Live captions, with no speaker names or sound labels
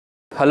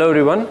Hello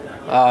everyone.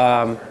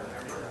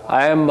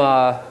 I am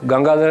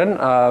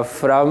Gangadharan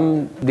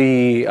from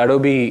the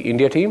Adobe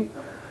India team.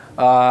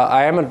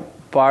 I am a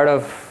part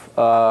of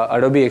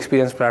Adobe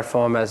Experience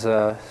Platform as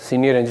a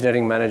senior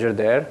engineering manager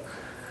there.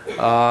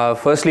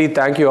 Firstly,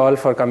 thank you all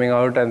for coming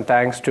out, and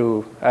thanks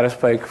to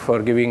Aerospike for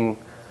giving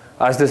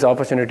us this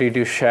opportunity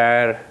to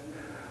share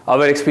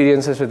our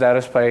experiences with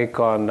Aerospike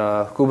on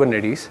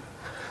Kubernetes.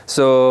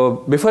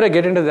 So before I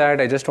get into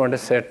that, I just want to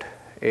set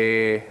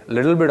a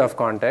little bit of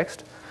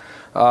context.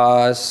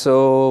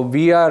 So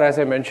we are, as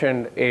I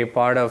mentioned, a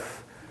part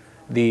of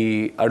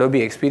the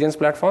Adobe Experience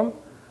Platform.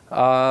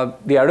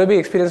 The Adobe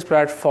Experience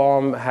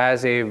Platform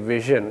has a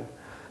vision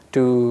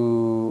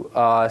to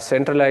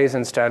centralize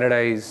and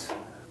standardize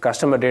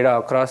customer data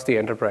across the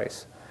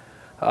enterprise,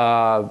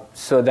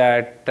 so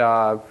that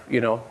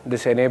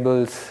this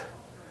enables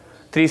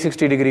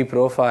 360-degree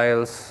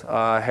profiles,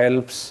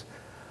 helps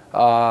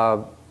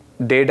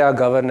data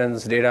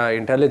governance, data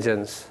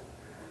intelligence,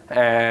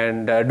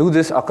 and do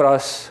this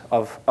across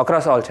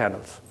all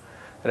channels,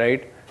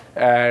 right?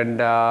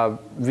 And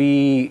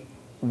we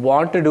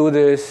want to do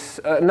this.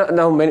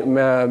 Now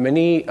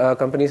many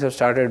companies have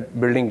started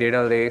building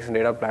data lakes and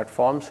data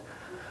platforms.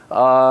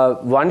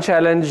 One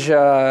challenge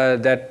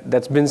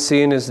that's been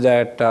seen is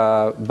that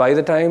by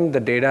the time the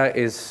data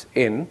is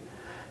in,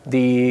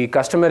 the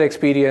customer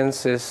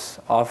experience is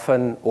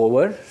often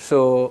over.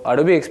 So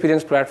Adobe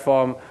Experience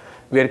Platform,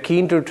 we are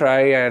keen to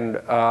try, and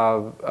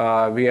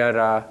we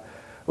are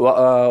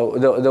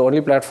the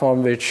only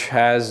platform which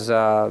has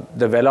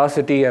the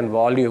velocity and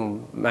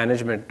volume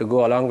management to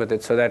go along with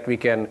it, so that we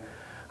can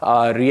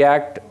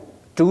react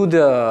to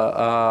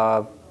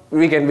the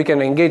we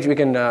can engage, we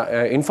can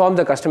inform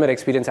the customer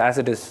experience as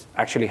it is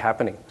actually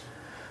happening.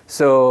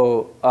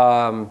 So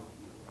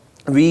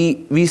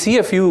we see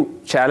a few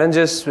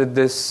challenges with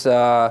this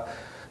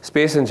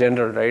space in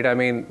general, right? I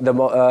mean, the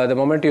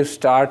moment you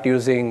start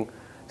using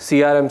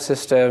CRM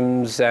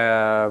systems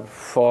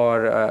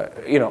for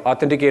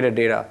authenticated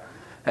data,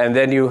 and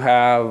then you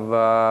have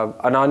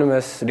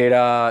anonymous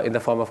data in the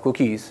form of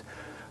cookies,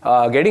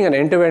 getting an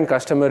end-to-end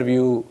customer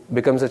view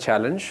becomes a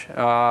challenge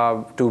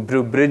to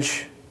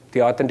bridge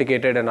the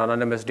authenticated and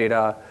anonymous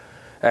data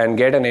and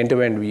get an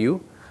end-to-end view.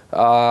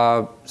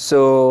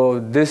 So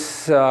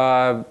this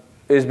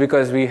is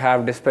because we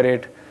have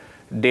disparate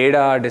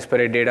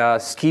data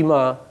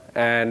schema,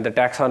 and the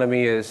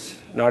taxonomy is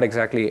not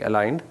exactly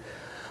aligned.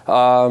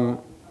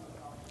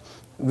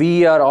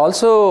 We are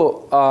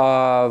also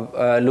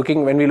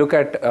looking, when we look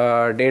at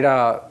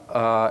data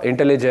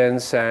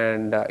intelligence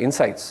and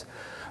insights,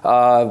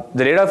 the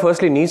data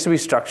firstly needs to be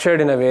structured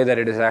in a way that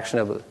it is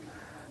actionable.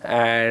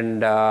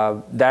 And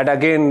that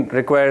again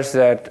requires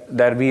that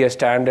there be a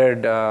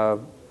standard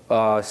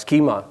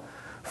schema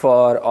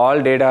for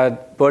all data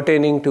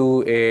pertaining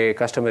to a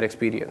customer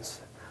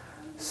experience.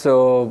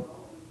 So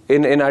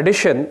in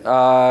addition,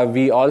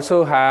 we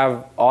also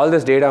have all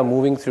this data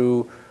moving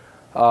through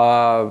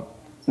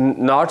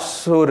not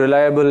so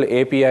reliable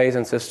APIs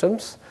and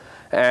systems,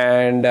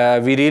 and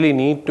we really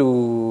need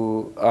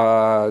to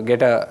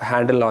get a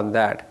handle on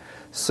that.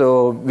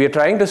 So we are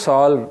trying to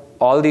solve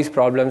all these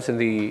problems in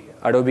the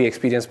Adobe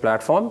Experience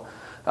Platform.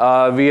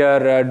 We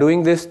are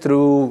doing this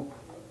through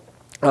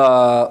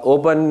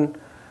open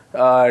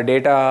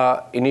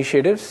data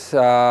initiatives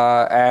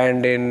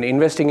and in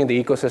investing in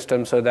the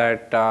ecosystem, so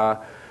that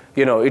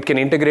it can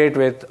integrate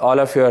with all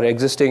of your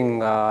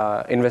existing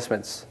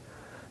investments.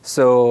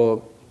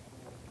 So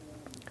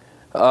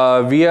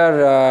we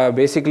are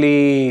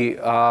basically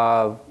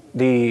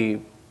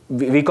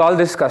we call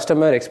this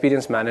customer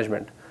experience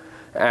management,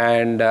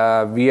 and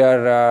we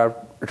are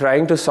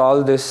trying to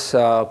solve this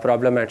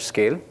problem at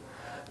scale.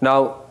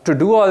 Now, to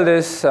do all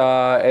this,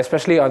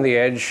 especially on the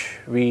edge,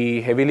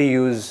 we heavily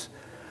use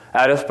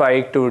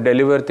Aerospike to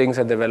deliver things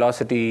at the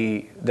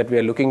velocity that we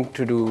are looking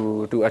to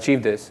do to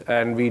achieve this,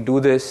 and we do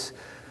this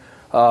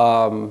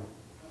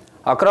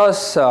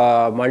across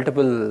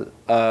multiple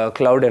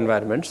cloud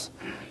environments.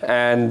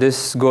 And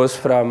this goes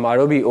from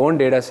Adobe owned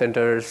data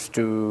centers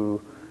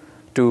to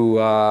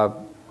Azure,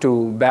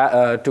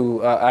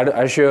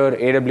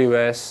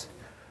 AWS,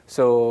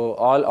 so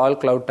all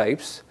cloud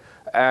types.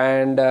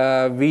 And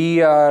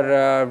we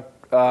are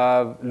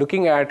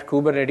looking at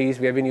Kubernetes.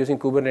 We have been using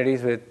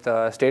Kubernetes with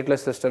stateless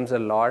systems a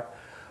lot,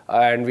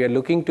 and we are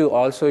looking to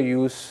also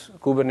use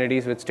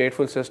Kubernetes with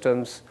stateful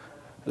systems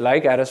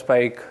like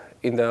Aerospike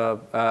in the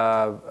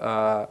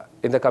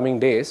coming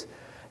days.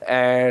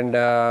 And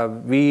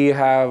we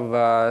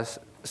have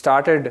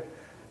started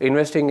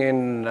investing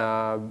in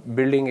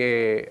building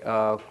a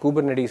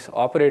Kubernetes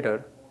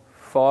operator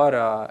for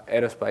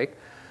Aerospike.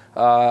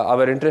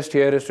 Our interest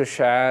here is to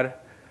share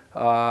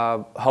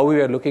how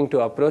we are looking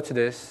to approach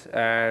this,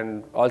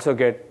 and also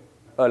get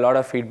a lot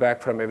of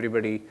feedback from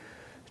everybody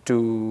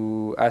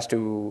as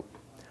to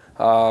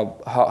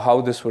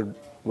how this would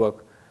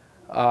work.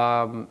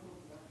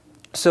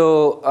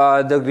 So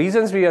the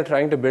reasons we are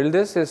trying to build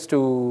this is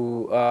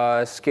to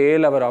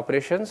scale our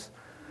operations.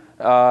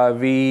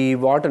 We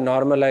want to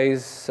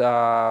normalize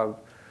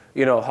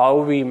how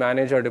we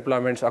manage our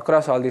deployments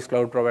across all these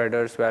cloud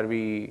providers, where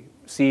we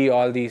see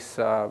all these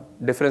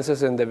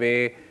differences in the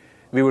way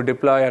we would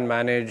deploy and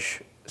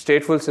manage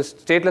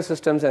stateless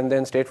systems and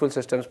then stateful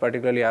systems,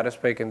 particularly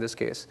Aerospike in this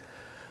case.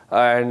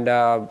 And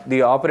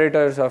the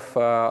operators of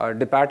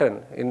the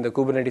pattern in the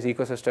Kubernetes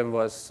ecosystem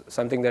was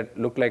something that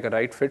looked like a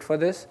right fit for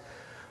this.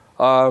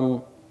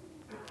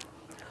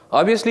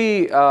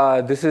 Obviously,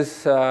 this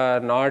is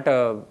not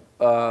a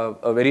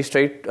very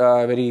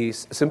very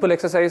simple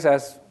exercise,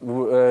 as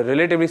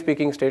relatively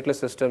speaking, stateless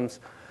systems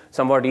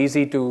somewhat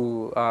easy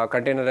to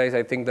containerize.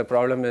 I think the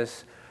problem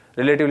is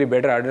relatively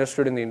better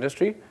understood in the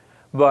industry.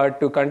 But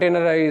to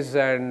containerize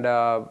and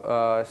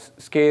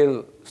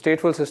scale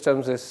stateful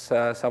systems is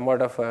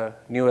somewhat of a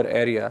newer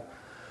area.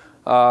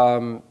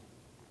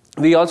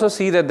 We also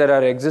see that there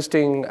are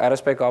existing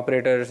Aerospike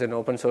operators in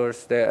open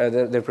source.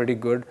 They're pretty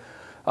good.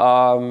 We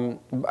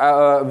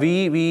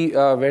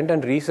went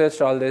and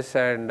researched all this,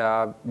 and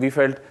we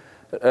felt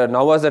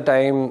now was the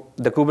time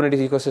the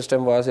Kubernetes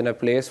ecosystem was in a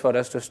place for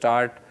us to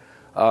start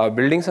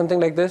building something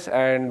like this,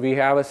 and we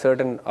have a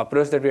certain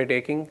approach that we are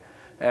taking,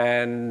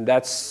 and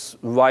that's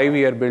why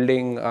we are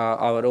building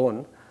our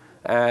own.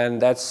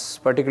 And that's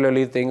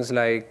particularly things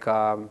like,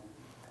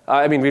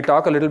 we'll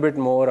talk a little bit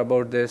more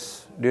about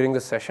this during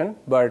this session,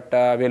 but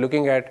we're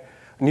looking at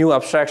new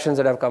abstractions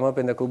that have come up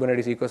in the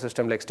Kubernetes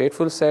ecosystem, like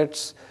stateful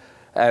sets.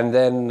 And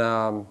then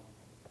the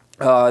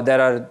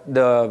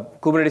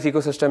Kubernetes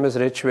ecosystem is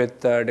rich with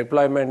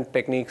deployment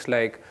techniques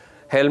like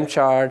Helm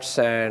charts,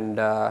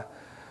 and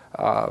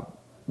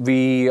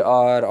we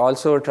are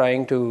also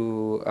trying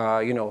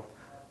to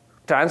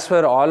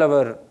transfer all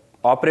our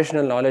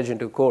operational knowledge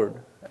into code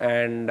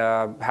and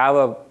have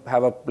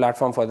a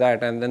platform for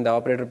that. And then the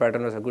operator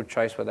pattern was a good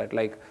choice for that,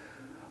 like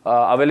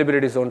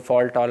availability zone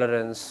fault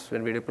tolerance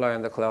when we deploy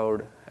on the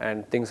cloud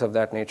and things of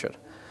that nature.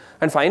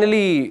 And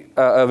finally,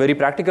 a very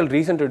practical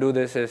reason to do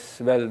this is,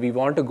 well, we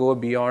want to go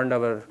beyond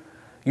our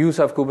use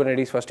of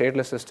Kubernetes for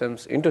stateless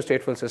systems into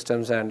stateful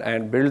systems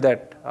and build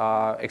that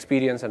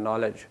experience and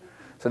knowledge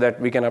so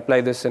that we can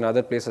apply this in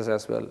other places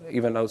as well,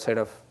 even outside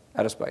of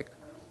Aerospike.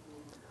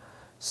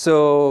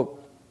 So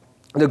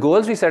the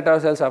goals we set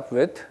ourselves up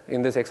with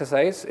in this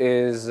exercise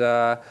is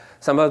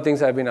some of the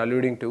things I've been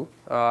alluding to.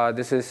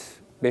 This is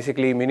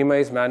basically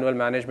minimize manual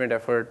management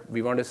effort.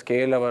 We want to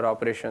scale our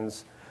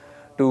operations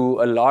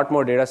to a lot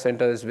more data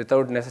centers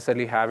without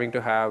necessarily having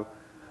to have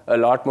a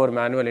lot more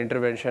manual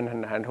intervention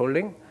and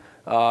handholding.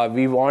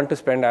 We want to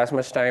spend as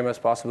much time as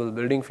possible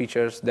building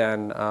features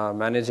than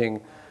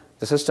managing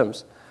the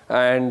systems.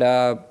 And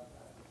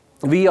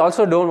we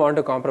also don't want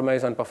to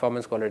compromise on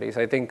performance qualities.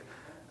 I think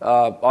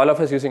all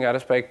of us using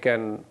Aerospike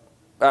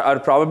are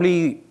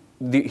probably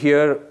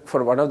here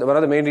for one of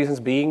the main reasons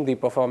being the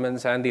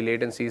performance and the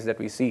latencies that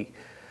we see.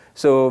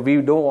 So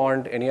we don't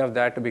want any of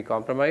that to be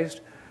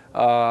compromised. We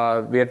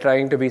are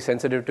trying to be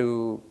sensitive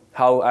to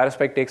how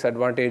Aerospike takes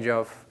advantage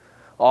of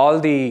all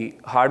the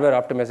hardware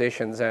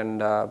optimizations,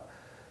 and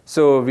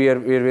so we are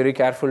very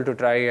careful to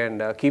try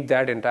and keep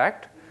that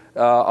intact.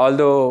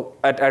 Although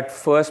at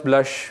first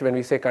blush, when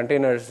we say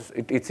containers,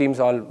 it seems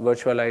all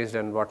virtualized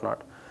and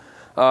whatnot.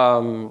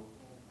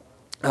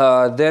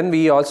 Then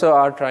we also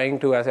are trying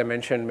to, as I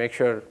mentioned, make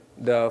sure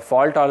the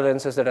fault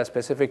tolerances that are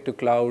specific to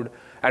cloud,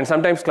 and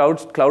sometimes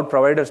cloud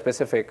provider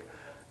specific,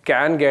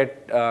 can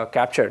get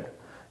captured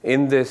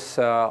in this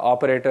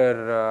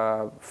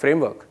operator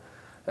framework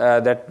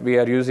that we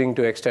are using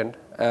to extend,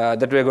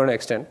 that we are going to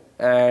extend.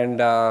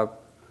 And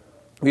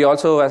we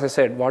also, as I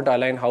said, want to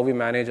align how we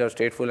manage our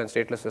stateful and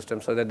stateless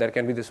systems so that there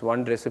can be this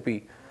one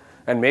recipe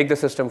and make the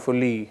system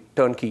fully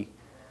turnkey.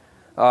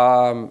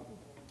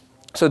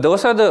 So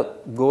those are the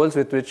goals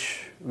with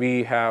which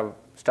we have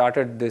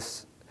started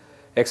this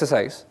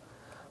exercise.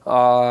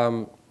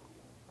 So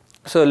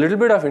a little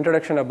bit of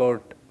introduction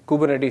about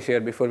Kubernetes here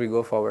before we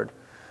go forward.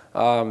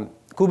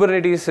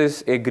 Kubernetes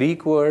is a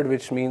Greek word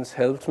which means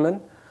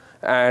helpsman,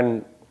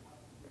 and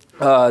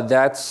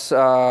that's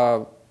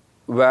where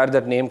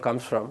that name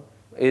comes from.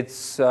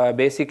 It's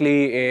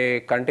basically a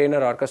container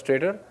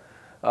orchestrator.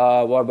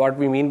 What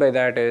we mean by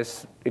that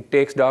is it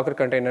takes Docker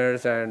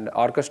containers and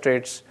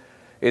orchestrates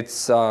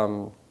its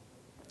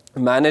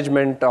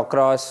management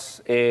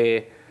across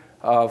a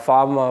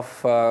farm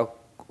of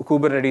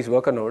Kubernetes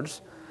worker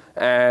nodes,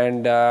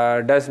 and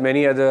does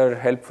many other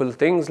helpful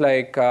things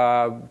like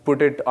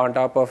put it on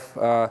top of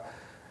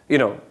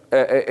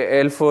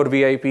L4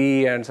 VIP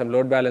and some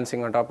load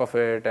balancing on top of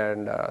it,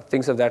 and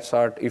things of that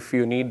sort if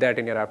you need that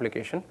in your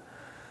application.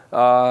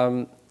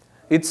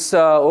 It's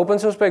open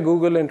sourced by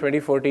Google in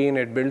 2014.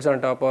 It builds on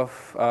top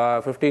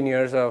of 15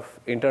 years of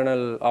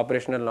internal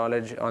operational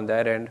knowledge on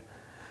their end.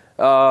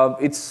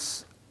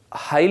 It's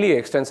highly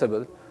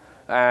extensible,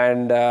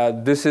 and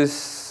this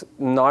is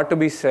not to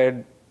be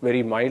said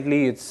very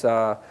mildly. It's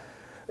the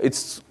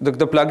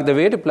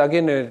way to plug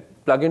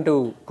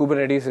into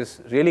Kubernetes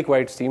is really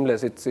quite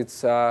seamless.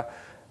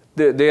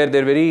 They're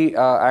very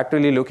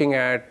actively looking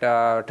at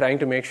trying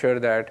to make sure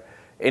that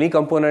any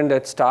component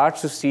that starts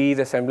to see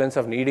the semblance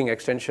of needing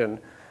extension,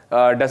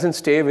 doesn't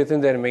stay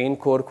within their main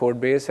core code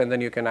base, and then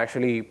you can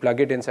actually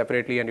plug it in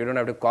separately, and you don't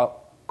have to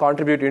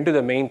contribute into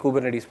the main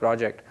Kubernetes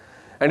project.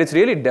 And it's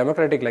really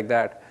democratic like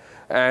that.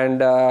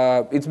 And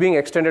it's being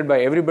extended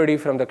by everybody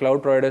from the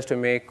cloud providers to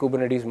make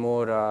Kubernetes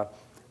more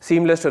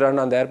seamless to run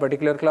on their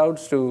particular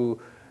clouds, to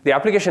the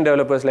application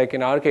developers, like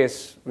in our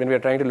case, when we are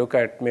trying to look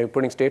at maybe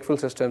putting stateful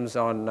systems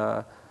on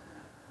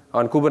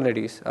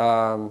Kubernetes,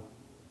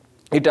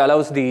 it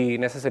allows the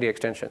necessary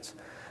extensions.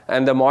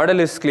 And the model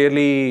is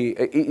clearly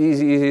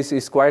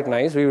is quite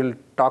nice. We will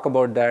talk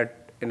about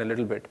that in a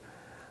little bit.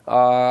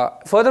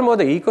 Furthermore,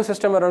 the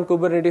ecosystem around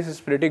Kubernetes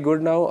is pretty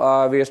good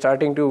now. We are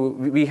starting to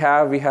we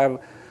have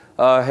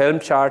Helm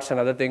charts and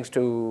other things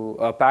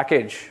to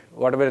package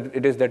whatever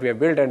it is that we have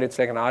built, and it's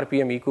like an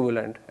RPM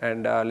equivalent,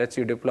 and lets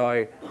you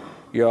deploy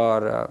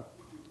your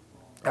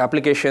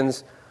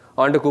applications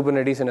onto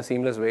Kubernetes in a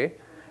seamless way.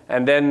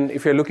 And then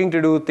if you're looking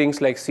to do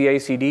things like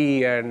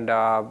CI/CD and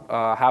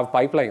have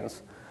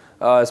pipelines,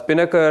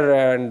 Spinnaker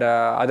and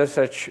other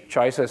such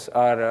choices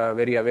are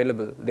very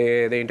available.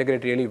 They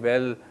integrate really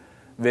well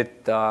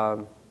with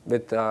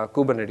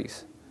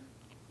Kubernetes.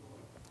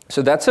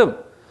 So that's a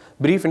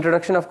brief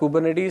introduction of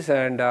Kubernetes,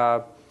 and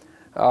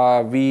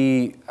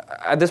we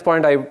at this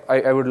point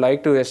I would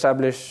like to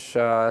establish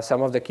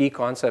some of the key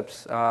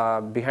concepts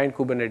behind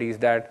Kubernetes,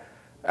 that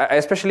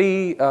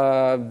especially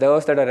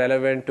those that are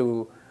relevant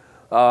to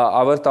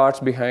our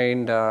thoughts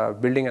behind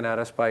building an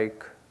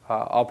Aerospike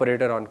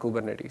operator on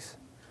Kubernetes.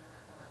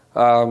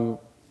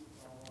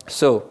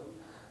 So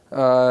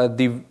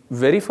the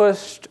very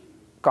first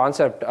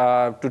concept,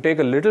 to take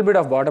a little bit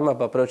of bottom-up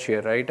approach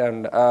here, right?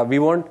 And we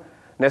won't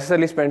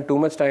necessarily spend too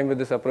much time with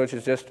this approach.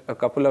 It's just a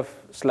couple of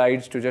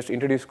slides to just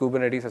introduce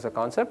Kubernetes as a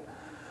concept.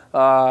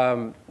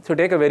 So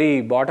take a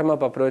very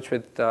bottom-up approach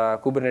with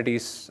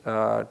Kubernetes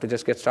to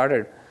just get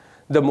started.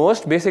 The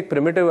most basic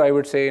primitive, I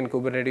would say, in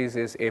Kubernetes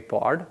is a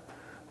pod.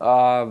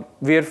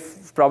 We are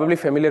probably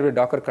familiar with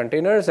Docker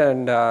containers,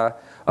 and a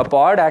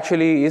pod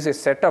actually is a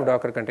set of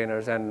Docker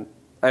containers. And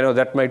I know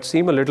that might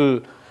seem a little,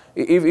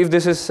 if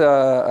this is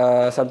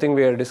something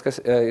we are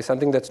discussing,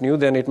 something that's new,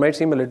 then it might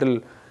seem a little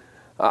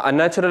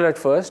unnatural at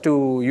first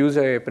to use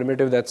a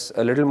primitive that's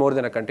a little more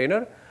than a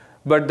container.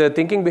 But the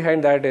thinking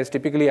behind that is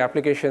typically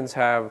applications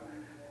have,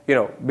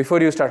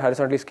 before you start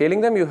horizontally scaling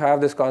them, you have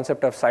this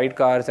concept of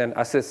sidecars and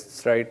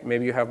assists, right?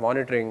 Maybe you have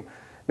monitoring,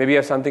 maybe you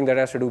have something that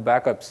has to do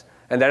backups,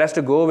 and that has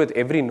to go with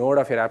every node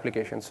of your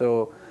application.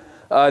 So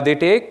they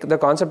take the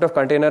concept of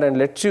container and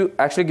let you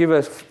actually give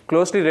a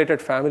closely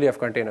rated family of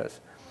containers.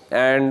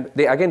 And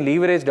they again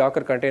leverage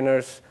Docker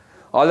containers,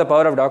 all the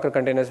power of Docker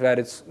containers, where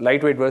it's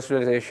lightweight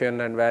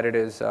virtualization and where it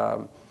is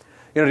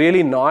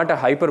really not a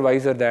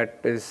hypervisor that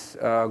is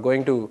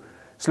going to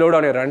slow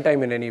down your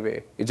runtime in any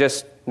way. It's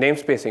just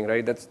namespacing,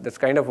 right? That's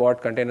kind of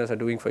what containers are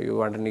doing for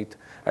you underneath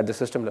at the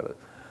system level.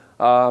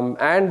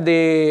 And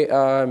they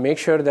make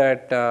sure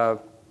that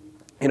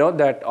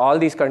that all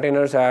these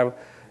containers have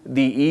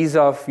the ease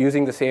of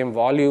using the same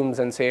volumes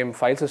and same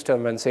file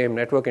system and same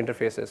network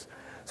interfaces.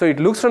 So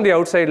it looks from the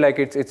outside like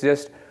it's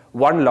just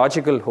one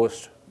logical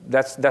host.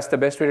 That's the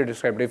best way to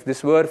describe it. If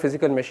this were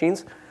physical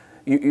machines,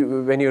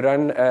 when you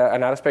run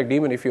an Aerospike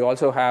daemon, if you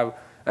also have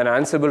an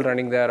Ansible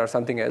running there or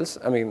something else,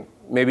 I mean,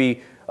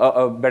 maybe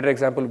a better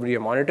example would be a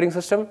monitoring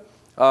system,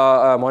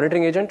 a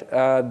monitoring agent.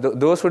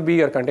 Those would be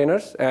your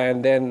containers,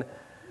 and then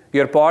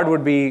your pod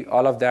would be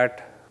all of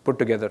that put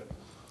together.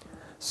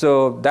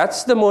 So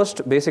that's the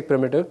most basic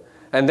primitive.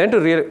 And then to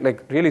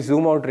really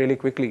zoom out really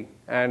quickly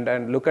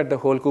and look at the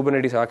whole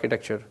Kubernetes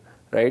architecture,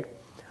 right?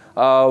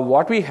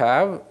 What we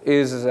have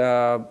is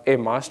a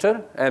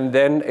master, and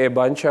then a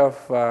bunch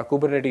of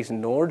Kubernetes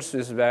nodes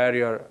is where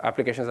your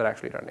applications are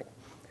actually running.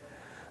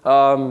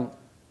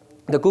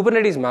 The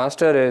Kubernetes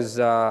master is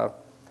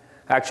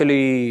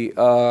actually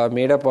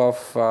made up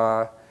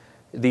of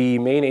the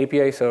main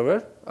API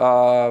server,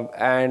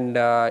 and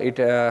it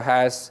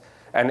has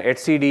an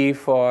etcd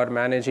for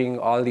managing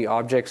all the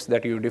objects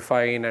that you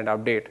define and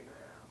update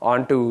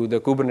onto the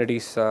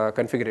Kubernetes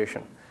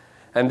configuration.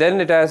 And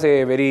then it has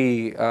a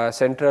very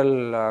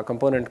central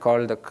component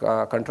called the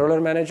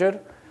controller manager.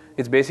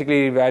 It's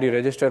basically where you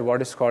register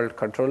what is called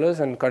controllers,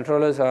 and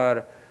controllers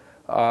are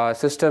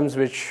systems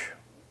which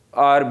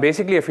are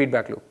basically a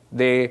feedback loop.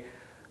 They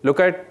look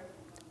at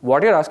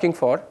what you're asking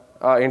for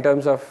in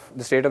terms of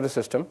the state of the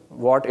system,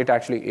 what it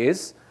actually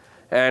is,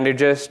 and it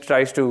just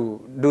tries to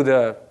do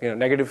the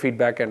negative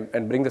feedback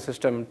and bring the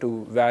system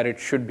to where it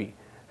should be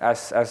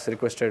as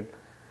requested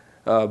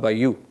by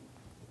you,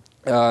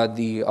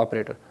 the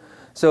operator.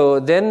 So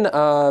then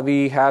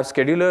we have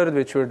scheduler,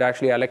 which would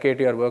actually allocate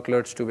your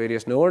workloads to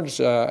various nodes,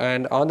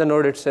 and on the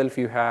node itself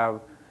you have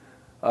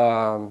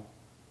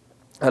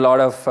a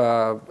lot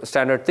of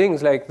standard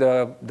things like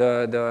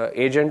the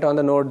agent on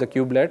the node, the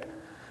kubelet,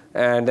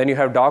 and then you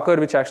have Docker,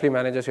 which actually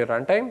manages your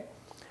runtime,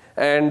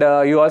 and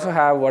you also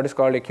have what is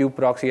called a kube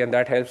proxy, and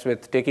that helps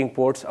with taking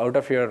ports out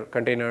of your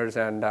containers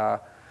and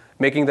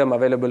making them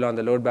available on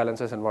the load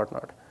balancers and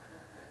whatnot.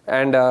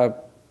 And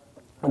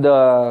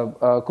the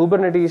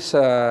Kubernetes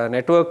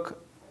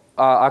network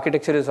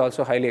architecture is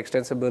also highly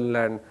extensible,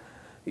 and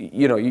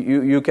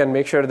you can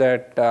make sure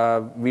that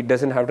it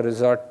doesn't have to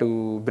resort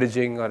to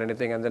bridging or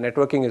anything. And the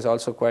networking is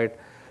also quite,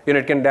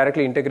 it can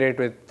directly integrate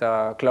with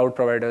cloud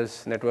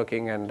providers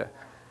networking, and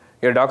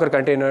your Docker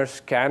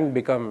containers can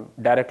become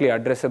directly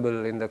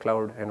addressable in the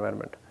cloud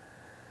environment.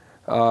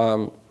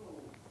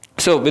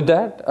 So with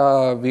that,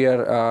 we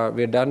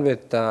are done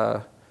with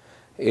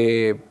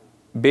a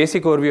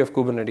basic overview of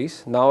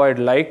Kubernetes. Now I'd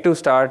like to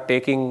start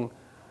taking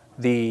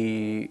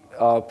the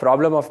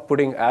problem of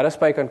putting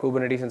Aerospike on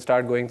Kubernetes and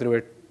start going through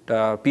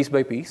it piece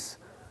by piece.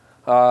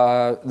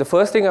 The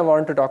first thing I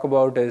want to talk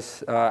about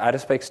is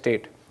Aerospike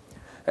state.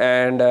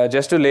 And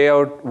just to lay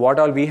out what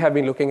all we have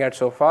been looking at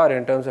so far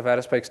in terms of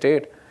Aerospike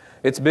state,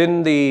 it's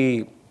been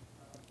the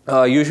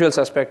usual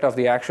suspect of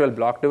the actual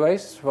block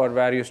device for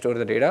where you store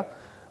the data,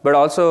 but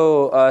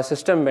also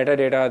system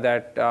metadata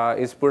that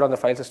is put on the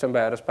file system by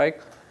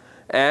Aerospike,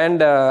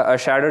 and a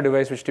shadow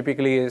device, which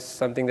typically is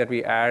something that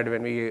we add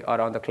when we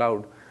are on the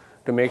cloud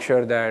to make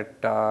sure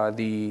that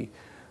the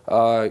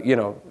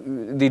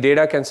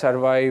data can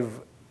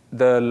survive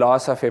the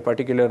loss of a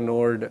particular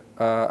node,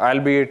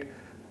 albeit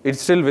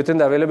it's still within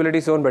the availability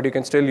zone, but you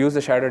can still use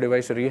the shadow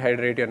device to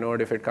rehydrate your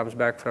node if it comes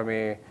back from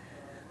a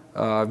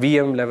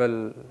VM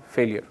level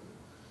failure.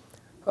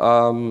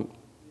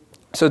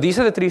 So these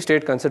are the three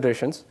state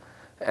considerations,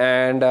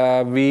 and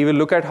we will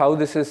look at how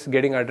this is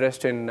getting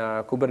addressed in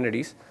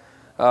Kubernetes.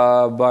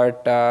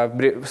 But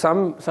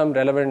some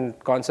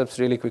relevant concepts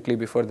really quickly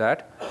before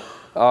that.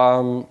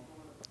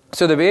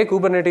 So the way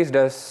Kubernetes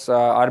does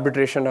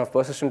arbitration of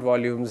persistent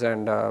volumes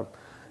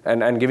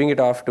and giving it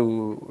off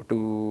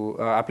to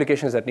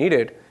applications that need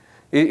it,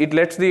 it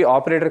lets the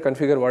operator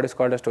configure what is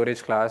called a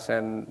storage class,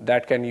 and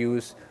that can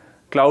use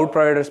cloud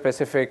provider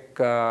specific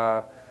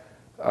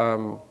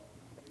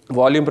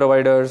volume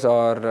providers,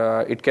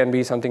 or it can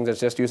be something that's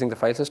just using the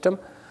file system.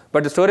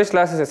 But the storage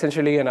class is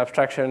essentially an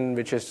abstraction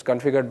which is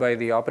configured by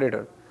the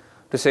operator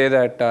to say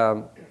that,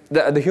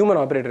 the human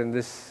operator in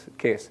this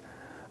case,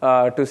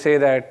 to say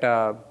that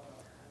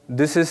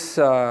this is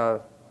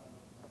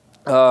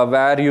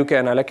where you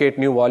can allocate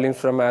new volumes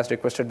from as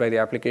requested by the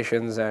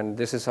applications, and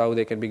this is how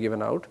they can be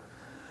given out.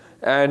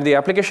 And the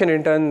application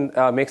in turn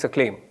makes a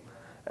claim,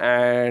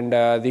 and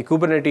the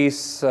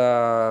Kubernetes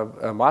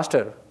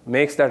master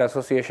makes that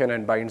association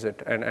and binds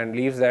it and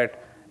leaves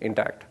that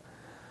intact.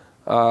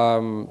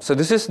 So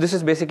this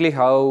is basically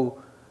how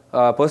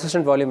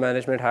persistent volume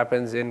management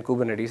happens in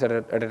Kubernetes at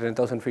a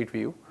 10,000 feet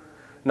view.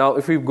 Now,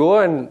 if we go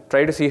and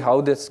try to see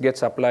how this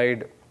gets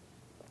applied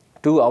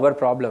to our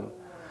problem,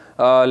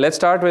 let's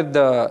start with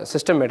the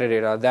system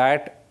metadata.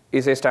 That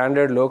is a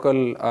standard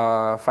local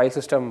file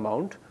system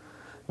mount,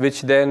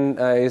 which then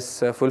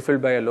is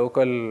fulfilled by a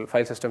local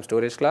file system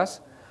storage class.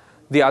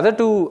 The other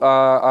two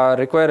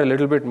require a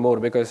little bit more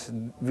because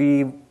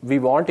we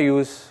want to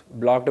use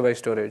block device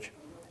storage.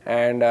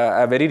 And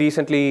very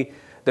recently,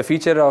 the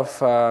feature of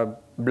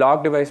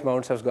block device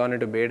mounts has gone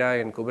into beta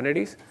in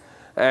Kubernetes.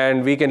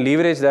 And we can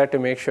leverage that to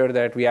make sure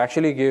that we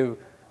actually give,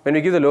 when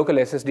we give the local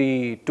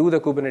SSD to the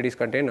Kubernetes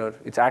container,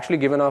 it's actually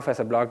given off as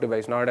a block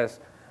device, not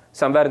as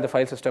somewhere in the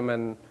file system.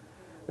 And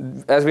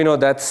as we know,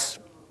 that's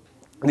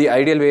the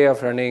ideal way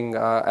of running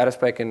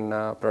Aerospike in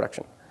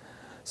production.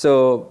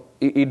 So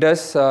it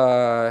does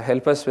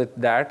help us with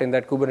that, in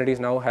that Kubernetes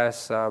now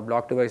has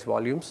block device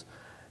volumes.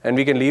 And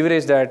we can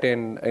leverage that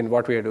in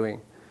what we are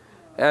doing.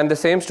 And the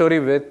same story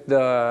with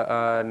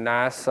the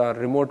NAS or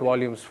remote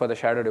volumes for the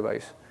shadow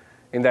device,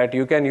 in that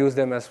you can use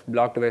them as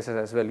block devices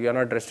as well. You are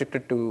not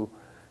restricted to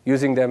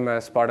using them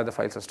as part of the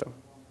file system.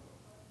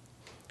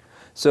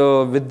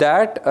 So with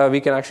that, we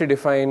can actually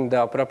define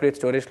the appropriate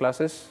storage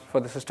classes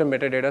for the system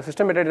metadata.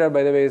 System metadata,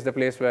 by the way, is the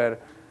place where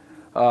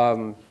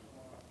all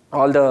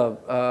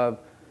the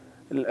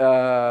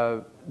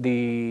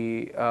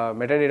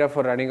metadata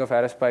for running of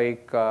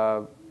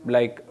Aerospike,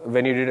 like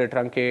when you did a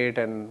truncate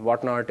and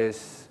whatnot,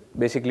 is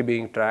basically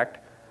being tracked.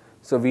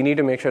 So we need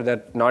to make sure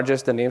that not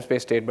just the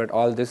namespace state, but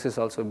all this is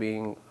also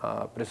being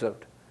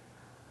preserved.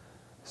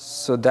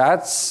 So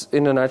that's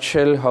in a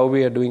nutshell how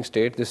we are doing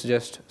state. This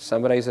just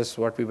summarizes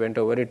what we went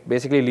over. It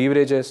basically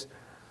leverages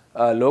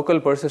local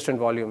persistent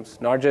volumes.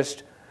 Not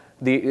just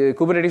the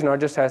Kubernetes not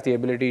just has the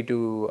ability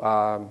to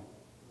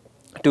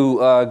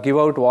give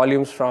out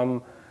volumes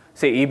from,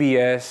 say,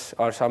 EBS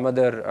or some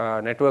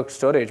other network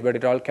storage, but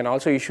it can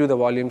also issue the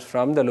volumes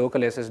from the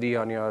local SSD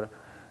on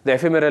the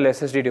ephemeral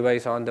SSD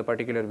device on the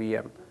particular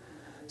VM.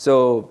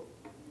 So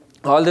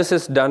all this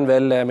is done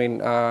well. I mean,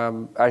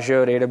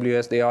 Azure,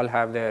 AWS, they all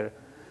have their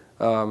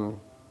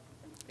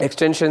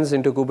extensions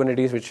into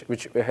Kubernetes,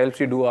 which helps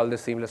you do all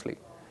this seamlessly.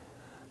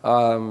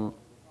 And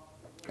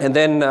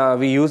then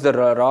we use the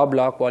raw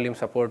block volume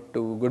support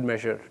to good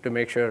measure to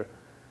make sure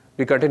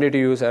we continue to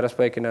use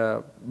Aerospike in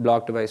a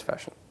block device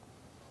fashion.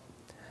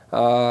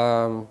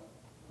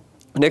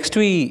 Next,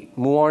 we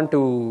move on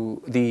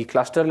to the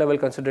cluster level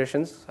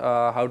considerations,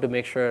 how to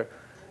make sure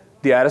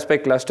the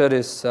Aerospike cluster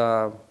is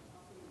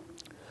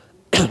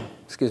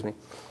excuse me,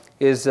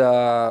 is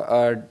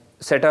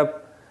set up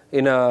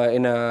in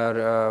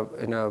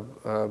a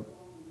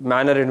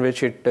manner in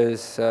which it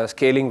is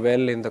scaling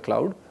well in the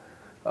cloud.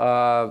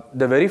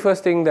 The very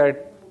first thing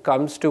that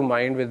comes to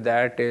mind with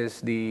that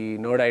is the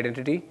node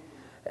identity,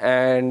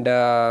 and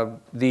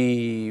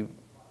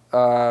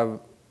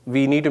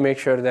we need to make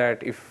sure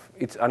that if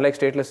it's unlike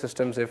stateless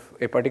systems, if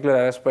a particular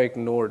Aerospike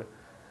node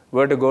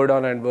were to go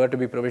down and were to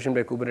be provisioned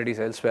by Kubernetes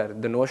elsewhere,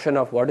 the notion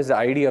of what is the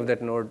ID of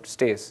that node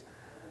stays.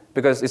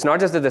 Because it's not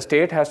just that the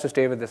state has to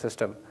stay with the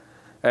system.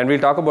 And we'll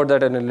talk about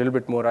that in a little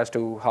bit more as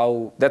to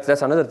how, that's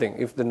another thing.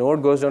 If the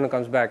node goes down and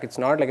comes back, it's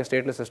not like a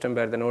stateless system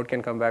where the node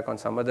can come back on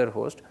some other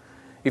host.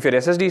 If your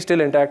SSD is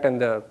still intact and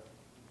the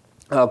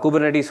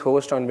Kubernetes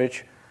host on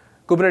which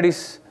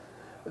Kubernetes,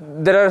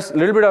 there are a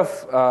little bit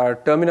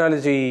of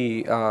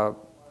terminology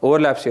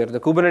overlaps here. The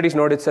Kubernetes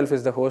node itself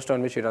is the host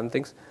on which you run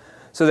things.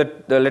 So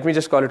that let me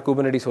just call it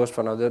Kubernetes host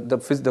for now.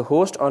 The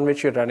host on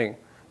which you're running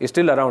is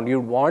still around. You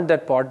want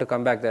that pod to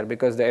come back there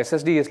because the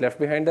SSD is left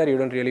behind there. You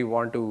don't really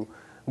want to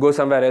go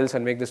somewhere else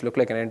and make this look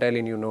like an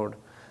entirely new node.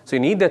 So you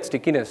need that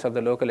stickiness of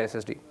the local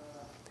SSD.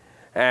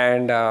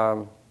 And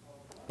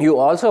you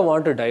also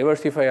want to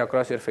diversify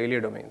across your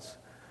failure domains.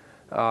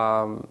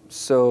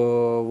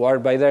 So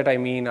what by that I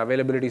mean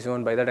availability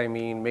zone, by that I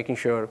mean making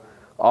sure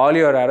all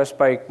your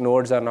Aerospike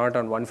nodes are not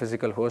on one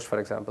physical host, for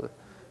example,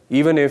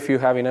 even if you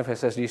have enough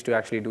SSDs to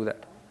actually do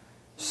that.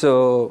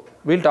 So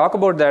we'll talk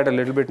about that a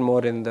little bit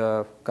more in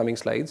the coming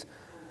slides.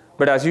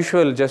 But as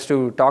usual, just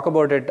to talk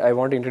about it, I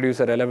want to introduce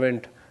a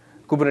relevant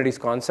Kubernetes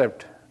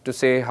concept to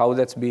say how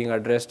that's being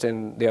addressed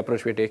in the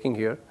approach we're taking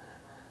here.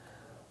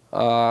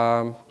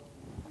 So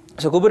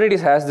Kubernetes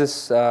has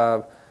this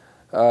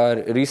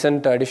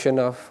recent addition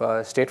of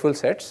stateful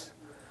sets.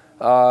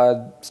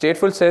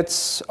 Stateful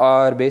sets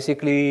are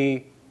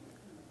basically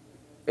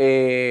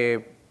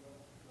a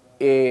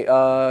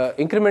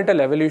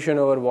incremental evolution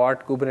over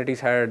what Kubernetes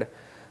had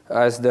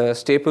as the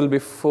staple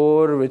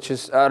before, which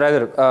is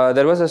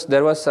there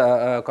was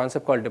a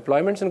concept called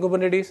deployments in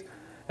Kubernetes,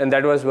 and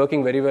that was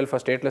working very well for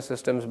stateless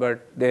systems.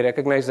 But they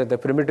recognized that the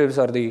primitives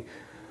or the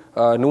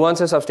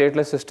nuances of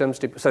stateless systems,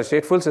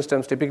 stateful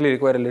systems, typically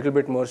require a little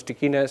bit more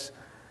stickiness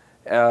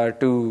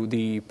to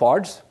the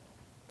pods,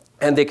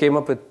 and they came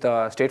up with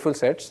stateful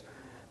sets.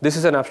 This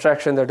is an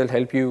abstraction that will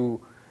help you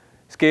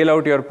scale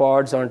out your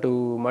pods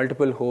onto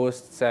multiple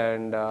hosts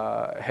and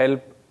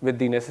help with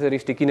the necessary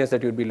stickiness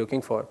that you'd be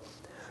looking for.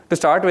 To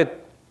start with,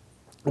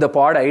 the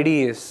pod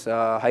ID is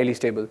highly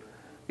stable.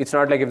 It's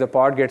not like if the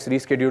pod gets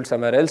rescheduled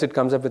somewhere else, it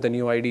comes up with a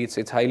new ID.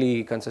 It's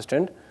highly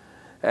consistent.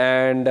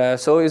 And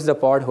so is the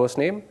pod host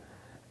name.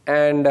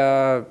 And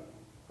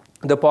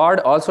the pod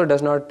also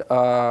does not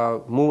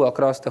move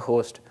across the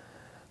host,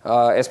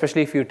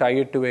 especially if you tie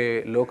it to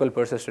a local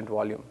persistent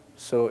volume.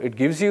 So it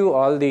gives you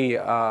all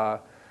the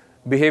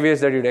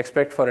behaviors that you'd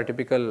expect for a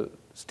typical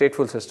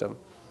stateful system.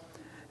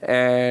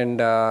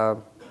 And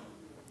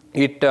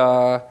it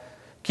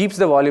keeps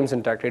the volumes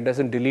intact. It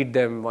doesn't delete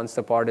them once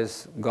the pod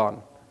is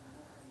gone.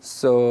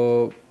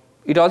 So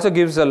it also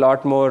gives a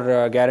lot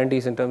more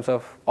guarantees in terms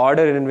of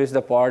order in which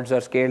the pods are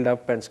scaled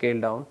up and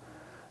scaled down.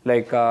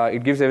 Like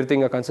it gives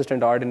everything a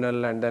consistent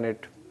ordinal, and then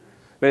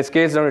when it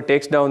scales down, it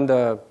takes down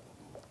the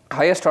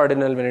highest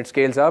ordinal. When it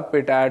scales up,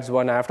 it adds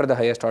one after the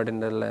highest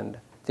ordinal and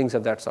things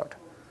of that sort.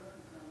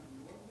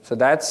 So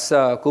that's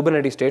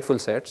Kubernetes stateful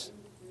sets.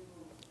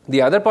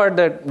 The other part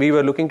that we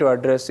were looking to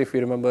address, if you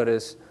remember,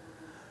 is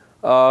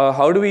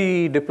how do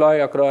we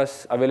deploy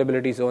across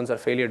availability zones or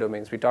failure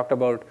domains? We talked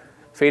about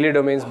failure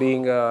domains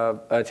being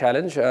a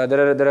challenge.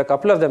 There are a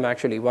couple of them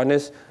actually. One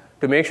is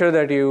to make sure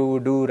that you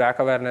do rack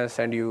awareness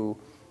and you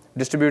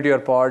distribute your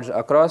pods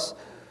across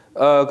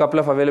a couple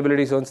of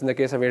availability zones. In the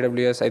case of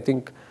AWS, I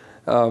think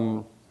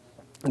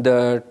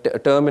the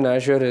term in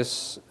Azure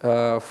is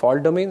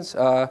fault domains.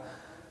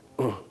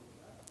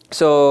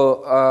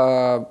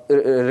 So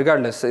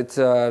regardless, it's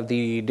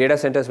the data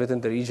centers within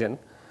the region.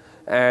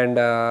 And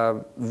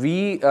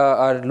we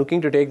are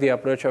looking to take the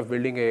approach of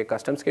building a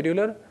custom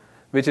scheduler,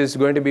 which is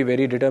going to be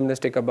very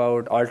deterministic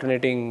about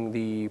alternating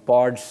the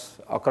pods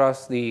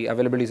across the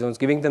availability zones,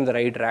 giving them the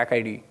right rack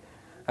ID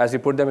as you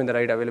put them in the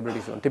right availability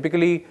zone.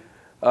 Typically,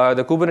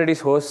 the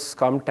Kubernetes hosts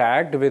come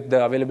tagged with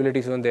the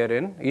availability zone they're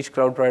in. Each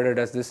cloud provider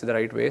does this the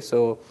right way.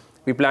 So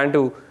we plan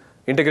to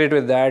integrate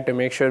with that to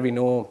make sure we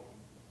know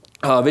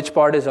which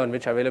pod is on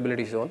which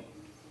availability zone.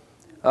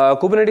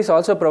 Kubernetes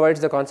also provides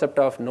the concept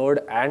of node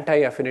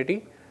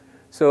anti-affinity.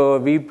 So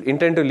we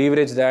intend to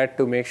leverage that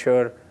to make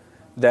sure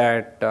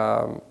that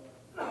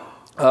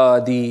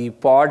the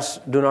pods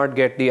do not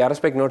get, the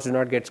Aerospike nodes do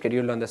not get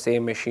scheduled on the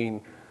same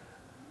machine,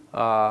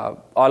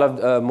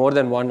 more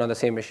than one on the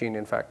same machine,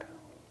 in fact.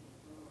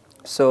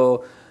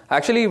 So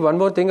actually, one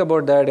more thing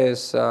about that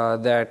is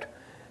that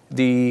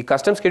the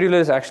custom scheduler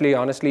is actually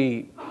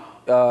honestly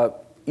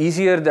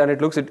easier than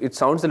it looks. It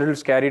sounds a little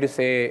scary to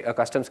say a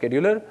custom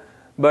scheduler,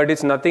 but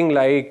it's nothing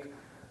like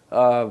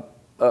adding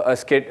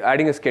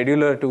a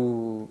scheduler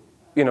to,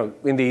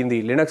 in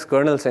the Linux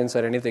kernel sense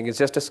or anything. It's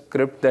just a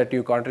script that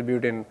you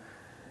contribute in,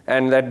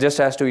 and that just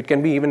has to, it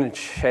can be even in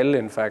shell,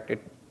 in fact.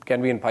 It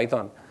can be in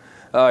Python.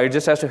 It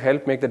just has to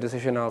help make the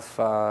decision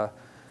of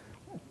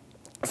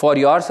for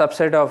your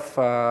subset of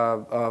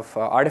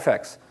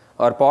artifacts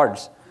or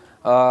pods,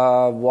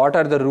 what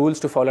are the rules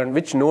to follow and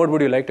which node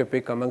would you like to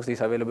pick amongst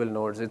these available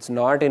nodes? It's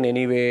not in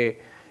any way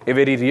a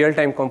very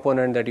real-time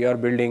component that you are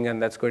building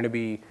and that's going to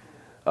be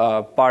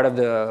part of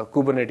the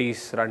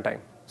Kubernetes runtime.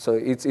 So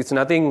it's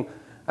nothing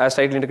as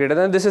tightly integrated.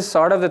 And this is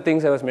sort of the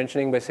things I was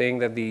mentioning by saying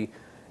that the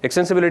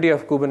extensibility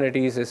of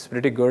Kubernetes is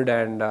pretty good,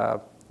 and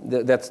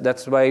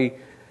that's why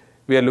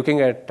we are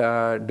looking at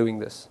doing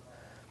this.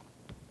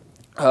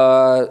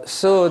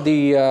 So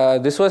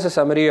this was a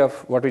summary of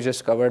what we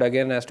just covered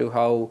again as to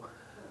how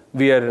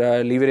we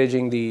are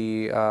leveraging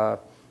the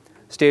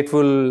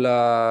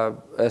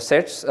stateful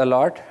sets a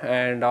lot,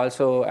 and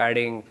also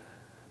adding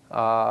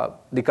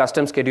the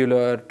custom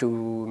scheduler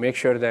to make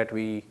sure that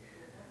we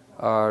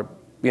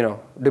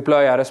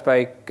deploy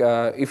Aerospike.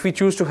 If we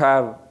choose to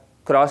have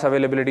cross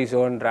availability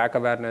zone, rack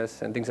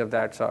awareness, and things of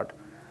that sort,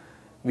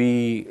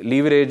 we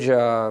leverage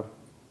both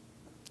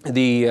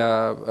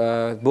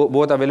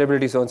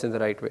availability zones in the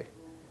right way.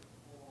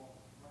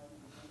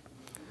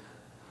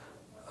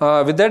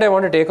 With that, I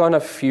want to take on a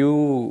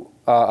few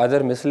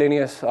other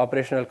miscellaneous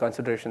operational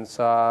considerations.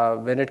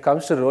 When it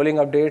comes to rolling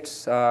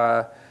updates,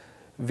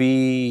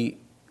 the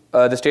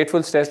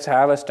stateful tests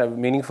have a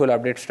meaningful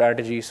update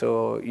strategy,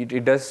 so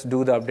it does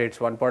do the updates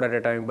one pod at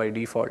a time by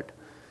default.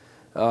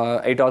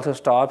 It also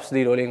stops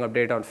the rolling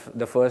update on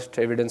the first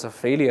evidence of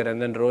failure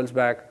and then rolls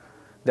back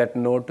that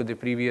node to the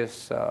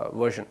previous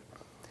version.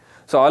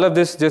 So all of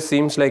this just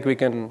seems like we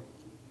can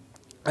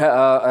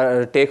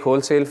take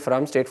wholesale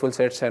from stateful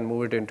sets and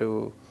move it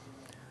into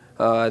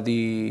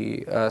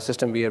the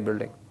system we are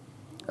building,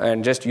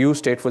 and just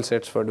use stateful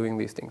sets for doing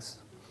these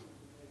things.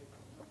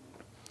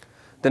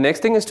 The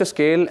next thing is to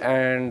scale,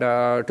 and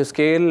to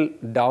scale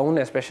down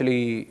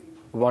especially,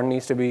 one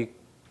needs to be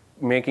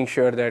making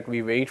sure that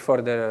we wait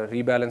for the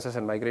rebalances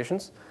and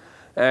migrations,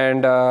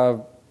 and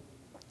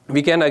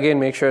we can again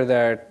make sure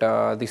that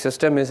the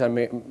system is, and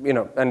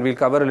we'll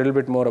cover a little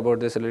bit more about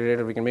this a little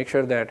later. We can make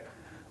sure that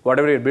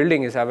whatever you're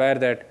building is aware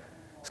that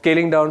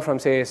scaling down from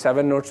say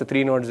 7 nodes to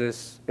 3 nodes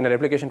is in a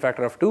replication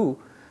factor of 2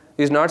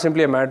 is not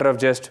simply a matter of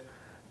just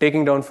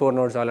taking down 4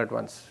 nodes all at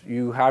once.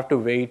 You have to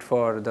wait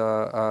for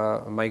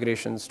the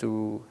migrations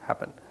to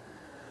happen,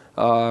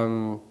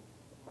 the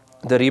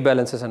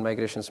rebalances and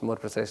migrations more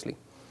precisely.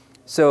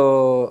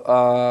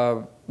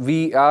 So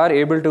we are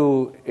able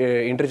to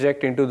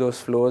interject into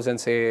those flows and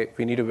say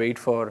we need to wait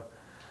for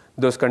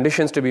those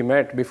conditions to be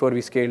met before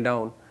we scale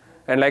down.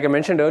 And like I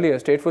mentioned earlier,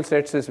 stateful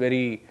sets is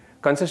very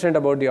consistent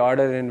about the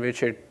order in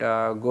which it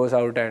goes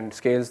out and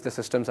scales the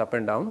systems up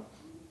and down.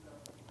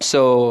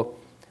 So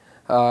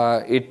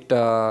it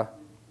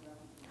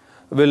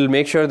will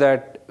make sure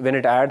that when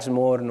it adds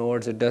more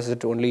nodes, it does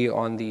it only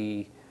on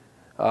the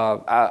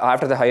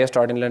after the highest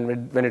ordinal,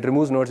 and when it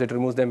removes nodes, it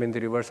removes them in the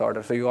reverse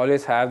order. So you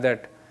always have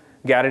that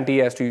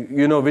guarantee as to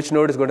which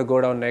node is going to go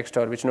down next,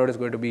 or which node is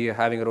going to be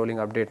having a rolling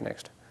update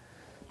next.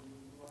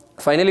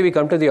 Finally, we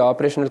come to the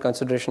operational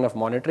consideration of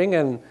monitoring,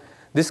 and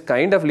this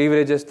kind of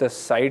leverages the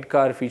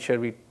sidecar feature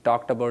we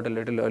talked about a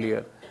little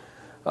earlier,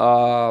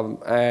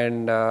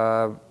 and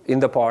in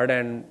the pod,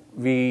 and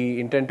we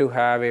intend to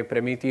have a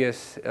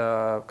Prometheus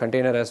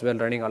container as well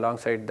running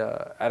alongside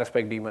the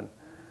Aerospike daemon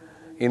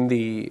in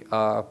the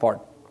pod.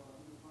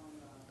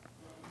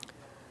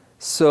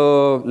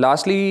 So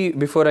lastly,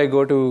 before I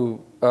go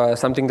to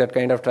something that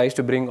kind of tries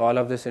to bring all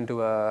of this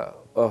into a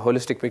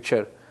holistic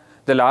picture,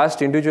 the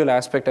last individual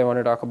aspect I want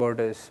to talk about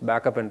is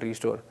backup and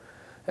restore.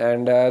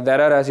 And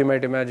there are, as you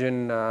might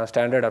imagine,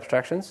 standard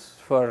abstractions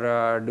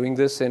for doing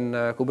this in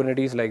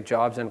Kubernetes, like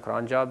jobs and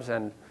cron jobs,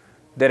 and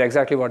they're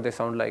exactly what they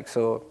sound like.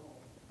 So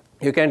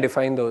you can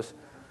define those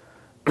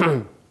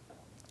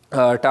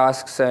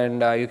tasks,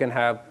 and you can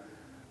have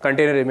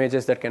container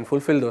images that can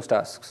fulfill those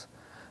tasks.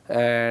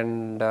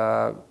 And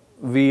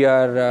we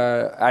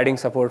are adding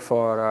support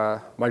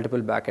for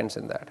multiple backends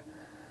in that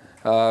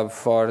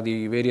for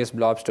the various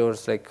blob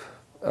stores like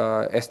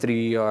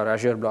S3 or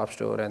Azure Blob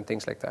Store and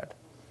things like that.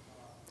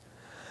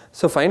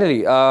 So finally,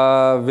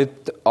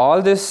 with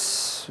all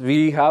this,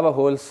 we have a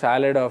whole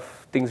salad of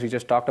things we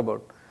just talked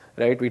about,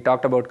 right? We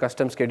talked about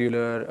custom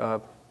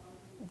scheduler,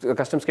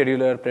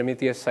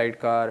 Prometheus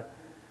sidecar,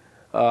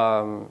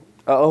 a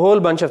whole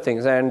bunch of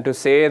things. And to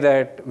say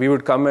that we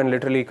would come and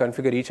literally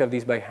configure each of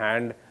these by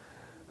hand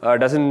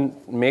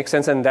doesn't make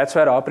sense, and that's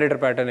where operator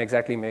pattern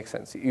exactly makes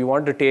sense. You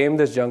want to tame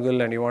this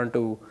jungle, and you want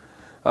to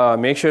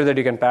make sure that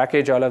you can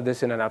package all of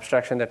this in an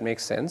abstraction that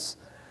makes sense.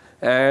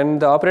 And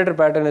the operator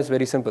pattern is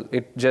very simple.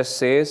 It just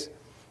says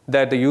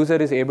that the user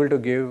is able to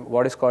give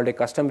what is called a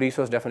custom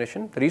resource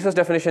definition. The resource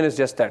definition is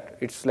just that.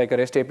 It's like a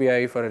REST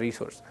API for a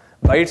resource.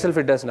 By itself,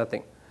 it does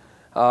nothing.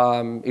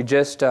 It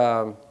just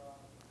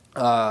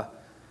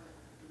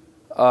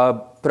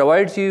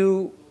provides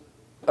you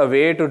a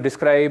way to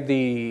describe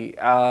the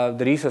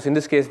resource, in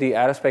this case the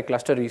Aerospike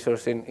cluster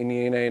resource, in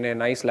a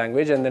nice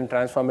language, and then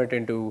transform it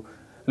into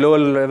lower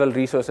level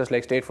resources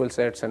like stateful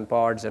sets and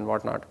pods and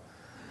whatnot.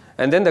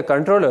 And then the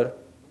controller,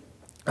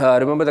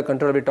 remember the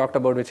controller we talked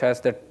about, which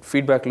has that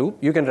feedback loop,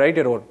 you can write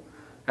your own.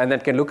 and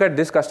that can look at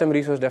this custom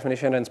resource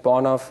definition and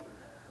spawn off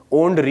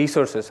owned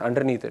resources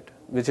underneath it,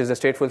 which is the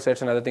stateful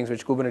sets and other things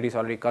which Kubernetes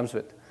already comes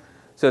with.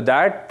 So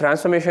that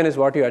transformation is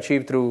what you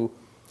achieve through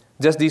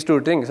just these two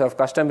things of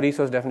custom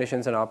resource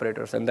definitions and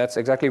operators. And that's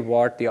exactly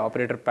what the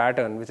operator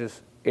pattern, which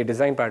is a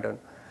design pattern,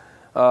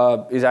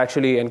 is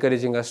actually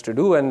encouraging us to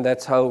do. And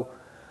that's how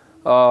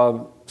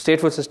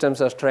stateful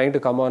systems are trying to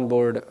come on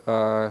board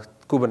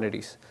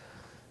Kubernetes.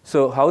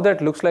 So how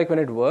that looks like when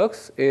it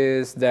works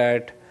is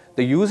that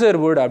the user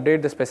would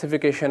update the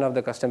specification of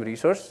the custom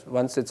resource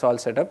once it's all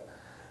set up.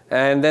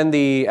 And then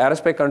the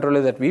Aerospike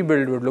controller that we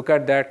build would look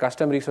at that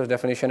custom resource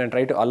definition and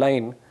try to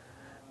align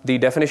the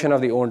definition of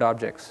the owned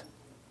objects,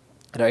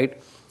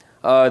 right?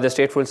 The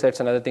stateful sets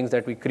and other things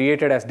that we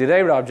created as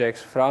derived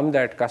objects from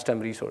that custom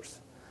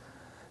resource.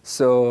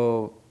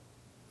 So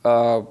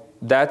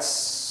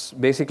that's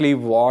basically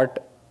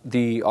what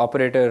the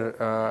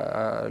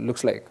operator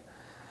looks like.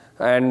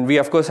 And we,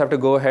 of course, have to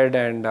go ahead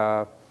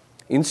and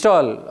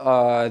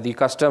install the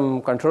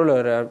custom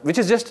controller, which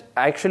is just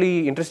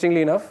actually,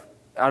 interestingly enough,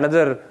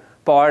 another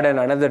pod and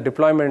another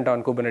deployment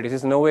on Kubernetes.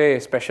 It's no way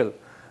special.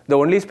 The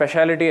only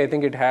speciality I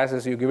think it has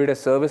is you give it a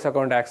service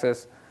account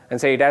access and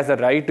say it has the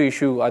right to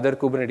issue other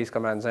Kubernetes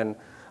commands. And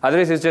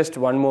otherwise, it's just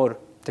one more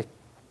thing.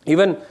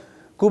 Even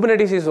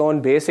Kubernetes'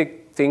 own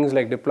basic things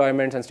like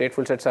deployments and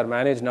stateful sets are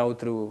managed now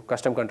through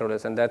custom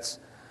controllers. And that's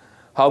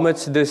how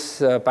much this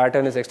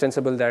pattern is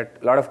extensible, that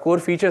a lot of core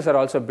features are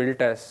also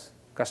built as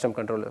custom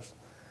controllers.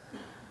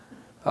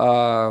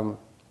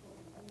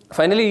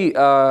 Finally,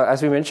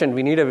 as we mentioned,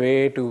 we need our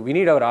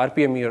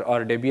RPM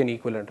or Debian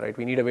equivalent, right?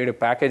 We need a way to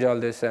package all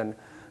this and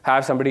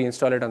have somebody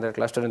install it on their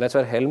cluster, and that's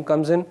where Helm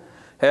comes in.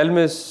 Helm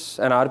is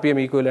an RPM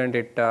equivalent.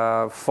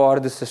 For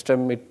the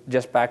system, it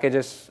just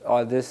packages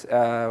all this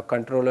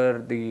controller,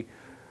 the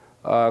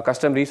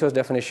custom resource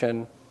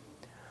definition,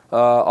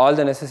 all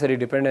the necessary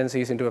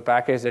dependencies into a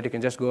package that you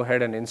can just go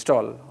ahead and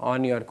install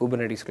on your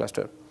Kubernetes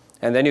cluster.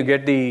 And then you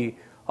get the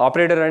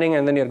operator running,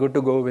 and then you're good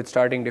to go with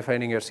starting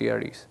defining your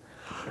CRDs.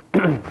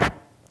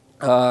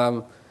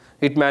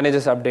 It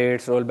manages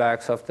updates,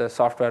 rollbacks of the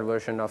software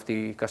version of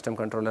the custom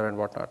controller and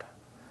whatnot.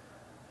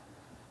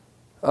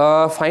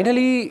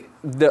 Finally,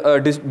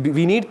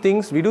 we need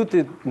things. We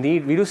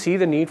do see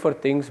the need for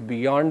things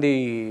beyond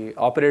the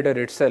operator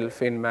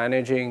itself in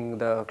managing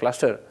the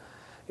cluster.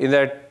 In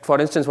that,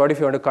 for instance, what if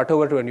you want to cut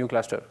over to a new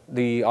cluster?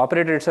 The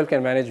operator itself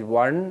can manage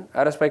one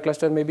Aerospike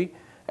cluster maybe,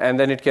 and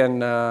then it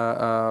can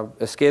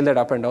scale that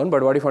up and down.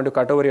 But what if you want to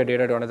cut over your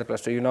data to another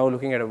cluster? You're now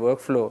looking at a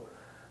workflow,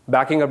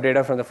 backing up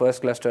data from the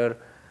first cluster,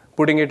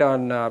 putting it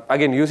on,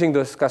 again, using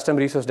those custom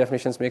resource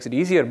definitions makes it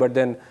easier, but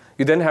then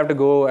you then have to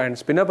go and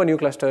spin up a new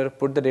cluster,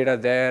 put the data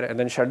there, and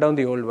then shut down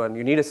the old one.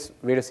 You need a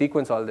way to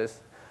sequence all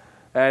this.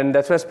 And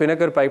that's where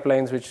Spinnaker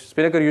pipelines, which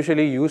Spinnaker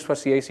usually used for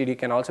CI/CD,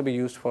 can also be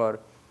used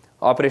for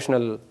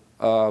operational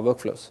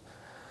workflows.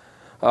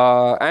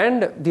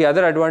 And the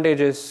other advantage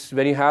is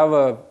when you have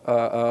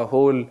a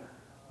whole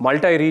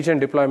multi-region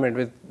deployment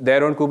with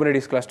their own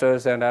Kubernetes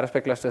clusters and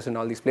Aerospike clusters in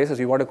all these places,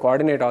 you want to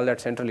coordinate all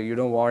that centrally. You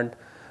don't want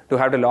to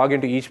have to log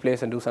into each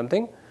place and do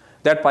something.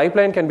 That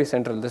pipeline can be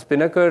central. The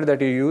Spinnaker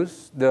that you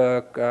use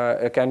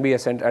can be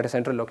at a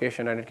central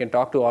location, and it can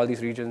talk to all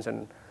these regions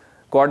and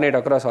coordinate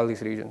across all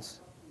these regions.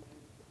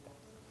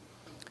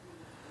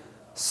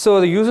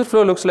 So the user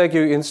flow looks like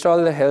you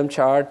install the Helm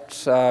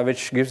charts,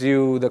 which gives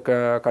you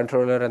the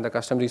controller and the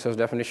custom resource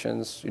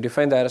definitions. You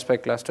define the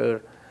Aerospike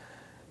cluster.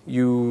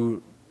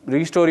 You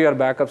restore your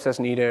backups as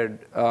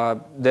needed.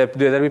 There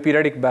will be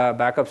periodic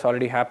backups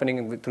already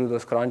happening through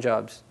those cron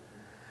jobs.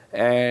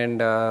 And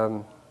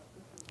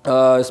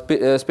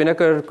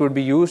Spinnaker could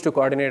be used to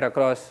coordinate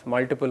across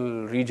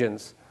multiple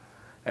regions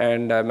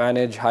and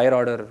manage higher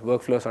order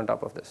workflows on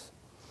top of this.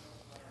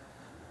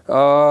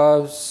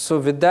 So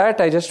with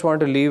that, I just want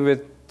to leave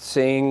with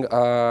saying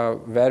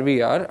where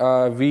we are.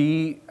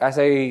 As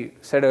I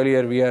said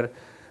earlier, we are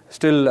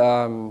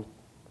still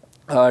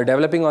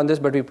developing on this,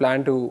 but we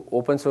plan to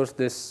open source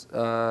this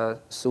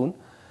soon.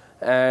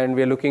 And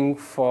we are looking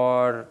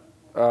for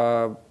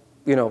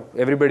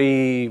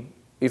everybody,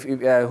 if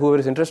whoever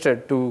is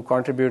interested, to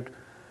contribute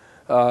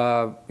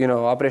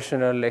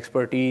operational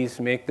expertise,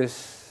 make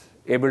this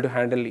able to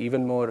handle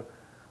even more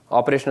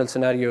operational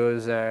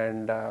scenarios,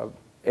 and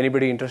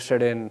anybody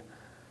interested in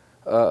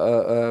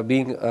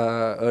being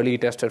early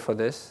tester for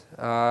this.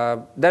 There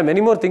are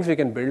many more things we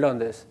can build on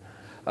this.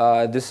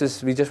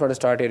 We just want to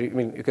start here. I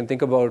mean, you can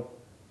think about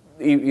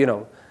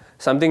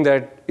something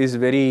that is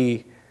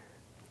very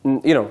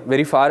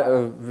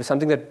far,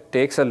 something that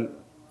takes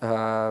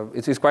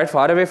it's quite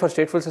far away for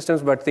stateful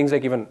systems, but things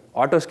like even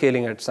auto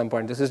scaling at some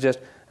point. This is just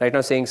right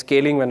now saying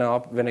scaling when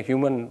a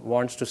human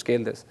wants to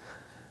scale this.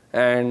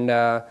 And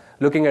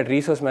looking at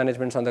resource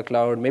management on the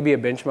cloud, maybe a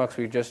benchmark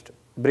suite, just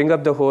bring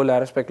up the whole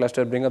Aerospike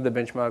cluster, bring up the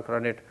benchmark,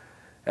 run it,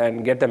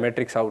 and get the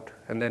metrics out,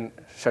 and then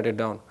shut it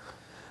down,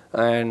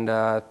 and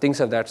things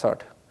of that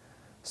sort.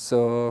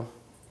 So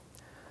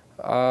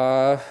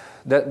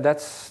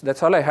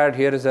that's all I had.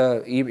 Here is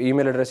an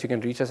email address you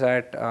can reach us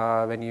at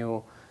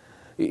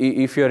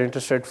if you're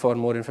interested for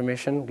more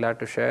information. Glad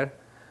to share.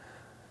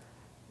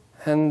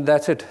 And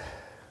that's it.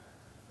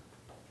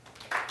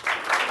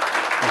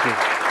 Thank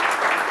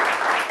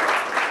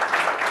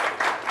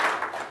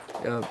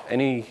you.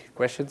 Any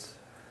questions?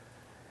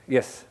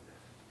 Yes.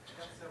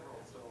 I have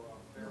several, so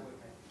bear with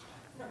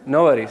me.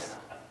 No worries. So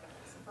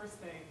first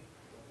thing,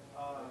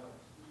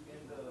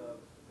 in the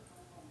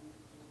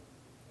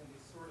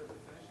sort of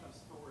definition of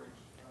storage,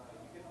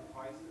 you get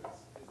devices.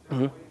 Is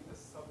there a way to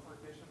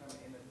sub-partition them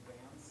in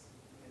advance,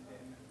 and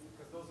then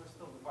because those are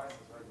still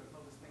devices, right? There's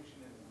no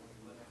distinction in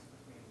Linux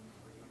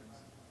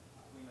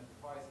between a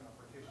device and a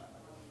partition,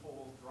 like a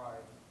full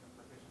drive and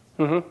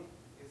partitions.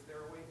 Is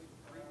there a way to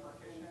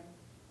pre-partition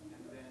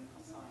and then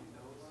assign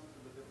those to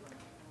the different?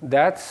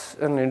 That's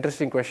an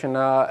interesting question.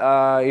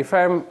 If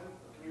I'm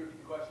Can you repeat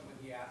the question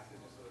that he asked,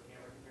 just so the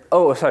camera can hear?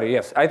 Oh, sorry,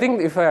 yes. I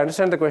think if I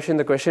understand the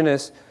question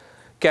is,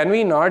 can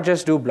we not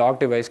just do block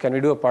device? Can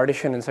we do a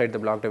partition inside the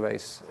block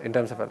device in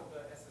terms of a... The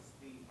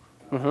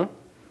SSD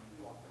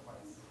block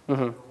device. Is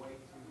there a way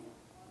to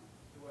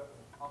do an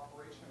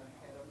operation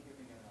ahead of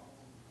giving it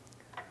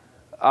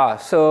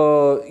out?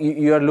 So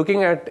you are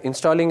looking at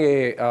installing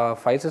a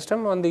file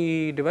system on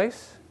the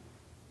device?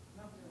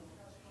 No,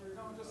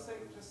 just say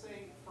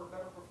for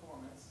better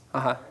performance.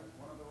 Uh-huh. Right?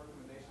 One of the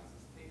recommendations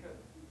is take a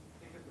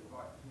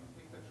device,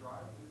 take the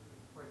drive,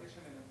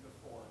 partition it into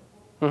 4.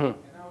 And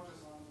now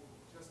just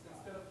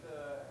instead of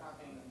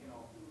having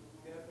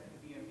dev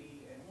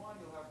NVMe N1,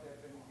 you'll have dev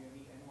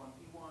NVMe N1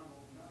 P1,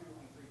 P2,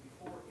 P3,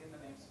 P4 in the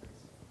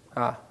namespace.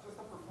 Just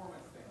a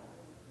performance thing.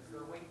 Is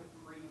there a way to do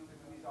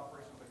these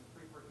operations like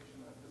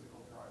pre-partition a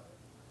physical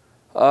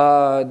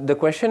drive? The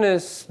question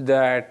is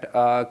that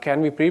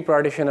can we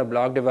pre-partition a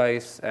block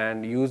device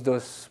and use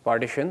those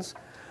partitions?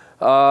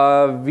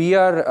 We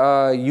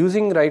are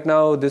using right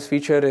now this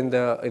feature in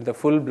the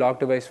full block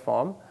device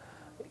form.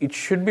 It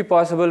should be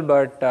possible,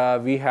 but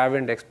we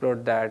haven't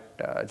explored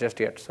that just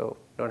yet, so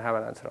don't have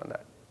an answer on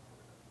that.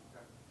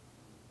 Okay.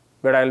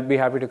 But I'll be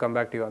happy to come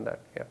back to you on that.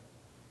 Yeah.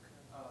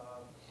 Can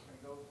I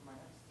go to my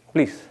next?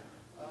 Please.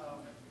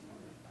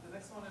 The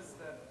next one is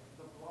that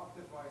the block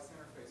device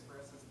interface for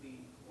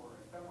SSD or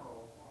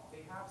ephemeral,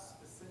 they have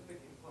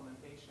specific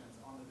implementations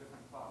on the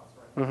different clouds,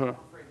 right? One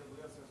for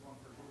AWS, there's one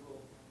for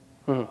Google.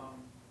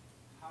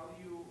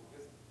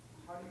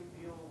 How do you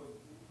deal with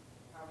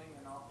having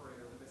an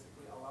operator that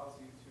basically allows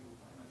you to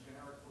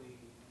generically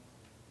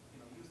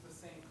use the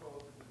same code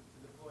to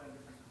deploy on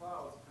different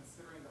clouds,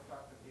 considering the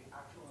fact that the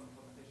actual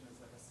implementation is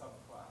like a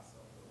subclass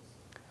of those?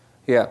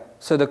 Yeah.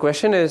 So the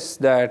question is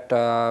that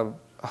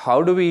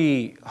how do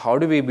we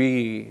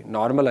be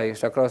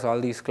normalized across all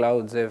these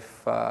clouds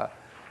if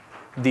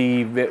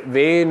the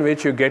way in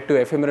which you get to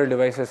ephemeral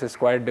devices is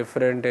quite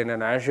different in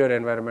an Azure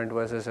environment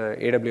versus an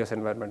AWS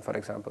environment, for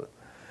example?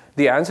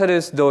 The answer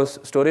is those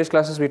storage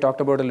classes we talked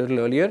about a little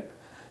earlier.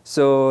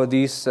 So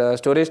these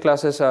storage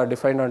classes are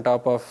defined on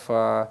top of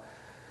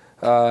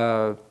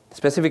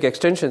specific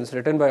extensions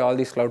written by all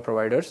these cloud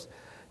providers.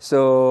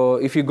 So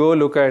if you go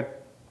look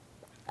at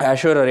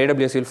Azure or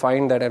AWS, you'll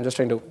find that I'm just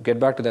trying to get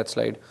back to that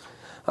slide.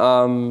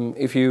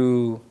 If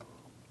you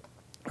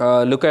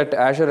look at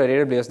Azure or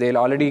AWS, they'll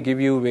already give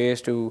you ways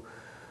to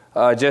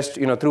just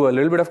through a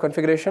little bit of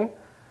configuration,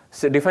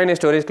 so define a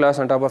storage class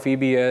on top of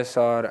EBS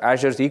or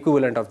Azure's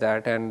equivalent of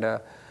that. And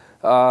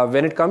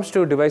when it comes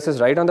to devices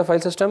right on the file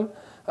system,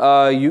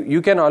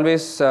 you can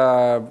always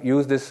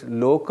use this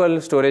local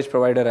storage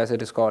provider, as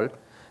it is called,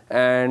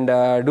 and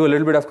do a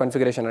little bit of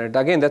configuration on it.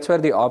 Again, that's where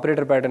the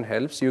operator pattern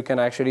helps. You can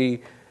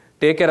actually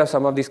take care of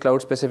some of these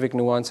cloud-specific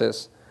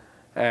nuances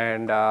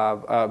and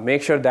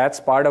make sure that's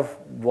part of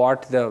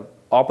what the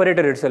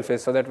operator itself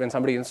is, so that when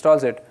somebody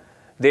installs it,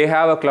 they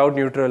have a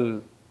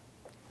cloud-neutral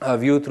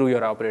view through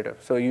your operator.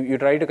 So you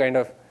try to kind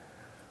of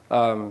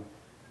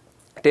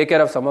take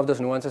care of some of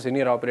those nuances in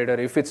your operator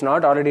if it's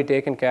not already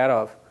taken care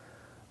of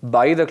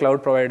by the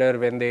cloud provider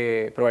when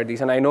they provide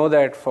these. And I know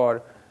that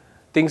for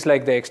things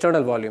like the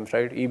external volumes,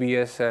 right,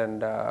 EBS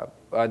and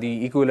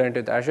the equivalent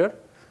with Azure,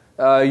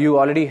 you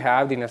already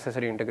have the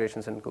necessary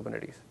integrations in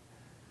Kubernetes.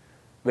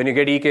 When you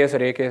get EKS or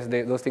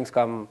AKS, those things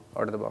come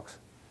out of the box.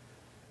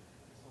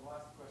 So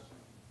last question.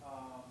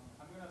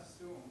 I'm going to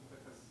assume,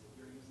 because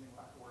you're using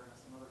lack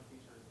awareness and other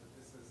features, that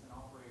this is an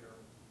operator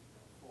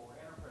for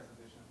enterprise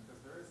edition,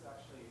 because there is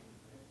actually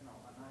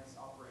a nice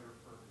operator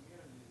for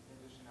community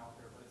edition out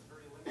there, but it's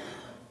very limited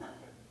in the fact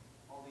that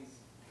all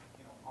these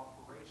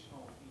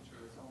operational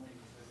features only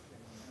exist in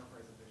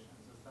enterprise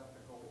editions. Is that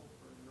the goal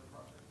for your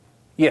project?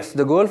 Yes,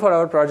 the goal for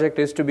our project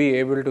is to be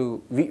able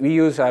to, we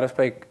use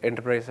Aerospike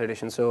Enterprise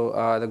Edition, so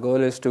the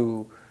goal is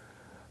to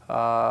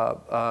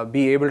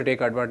be able to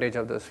take advantage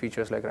of those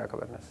features like rack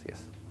awareness,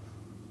 yes.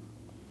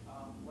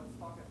 Let's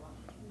talk at lunch.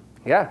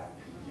 Yeah.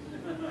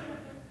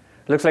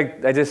 Looks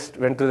like I just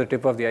went through the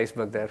tip of the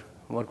iceberg there.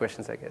 More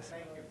questions, I guess.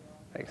 Thank you.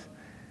 Thanks.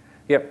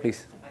 Yeah,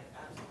 please. I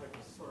have some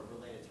questions sort of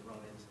related to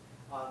Roman's.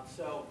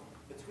 So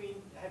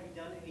have you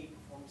done any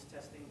performance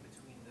testing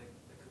between the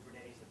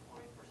Kubernetes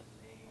deployment versus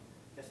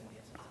just an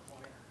instance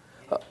deployment?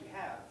 And if you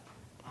have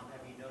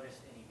you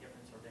noticed any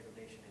difference or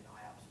degradation in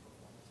IOPS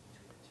performance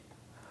between the two?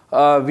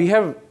 We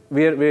have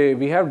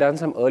we have done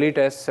some early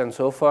tests, and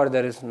so far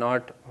there is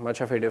not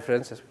much of a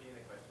difference.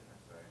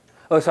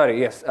 Oh, sorry.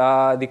 Yes.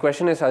 The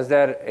question is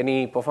there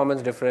any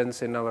performance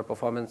difference in our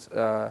performance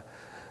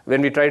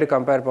when we try to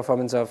compare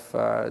performance of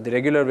the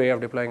regular way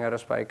of deploying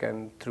Aerospike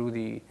and through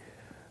the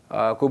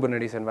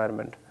Kubernetes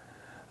environment?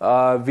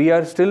 We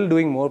are still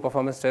doing more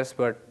performance tests,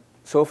 but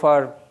so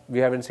far we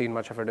haven't seen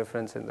much of a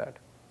difference in that.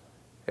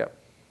 Yeah.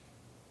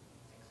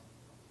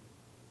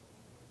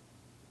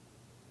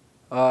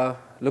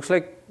 Looks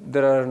like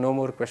there are no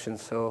more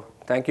questions. So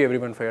thank you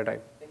everyone for your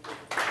time.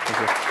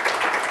 Thank you.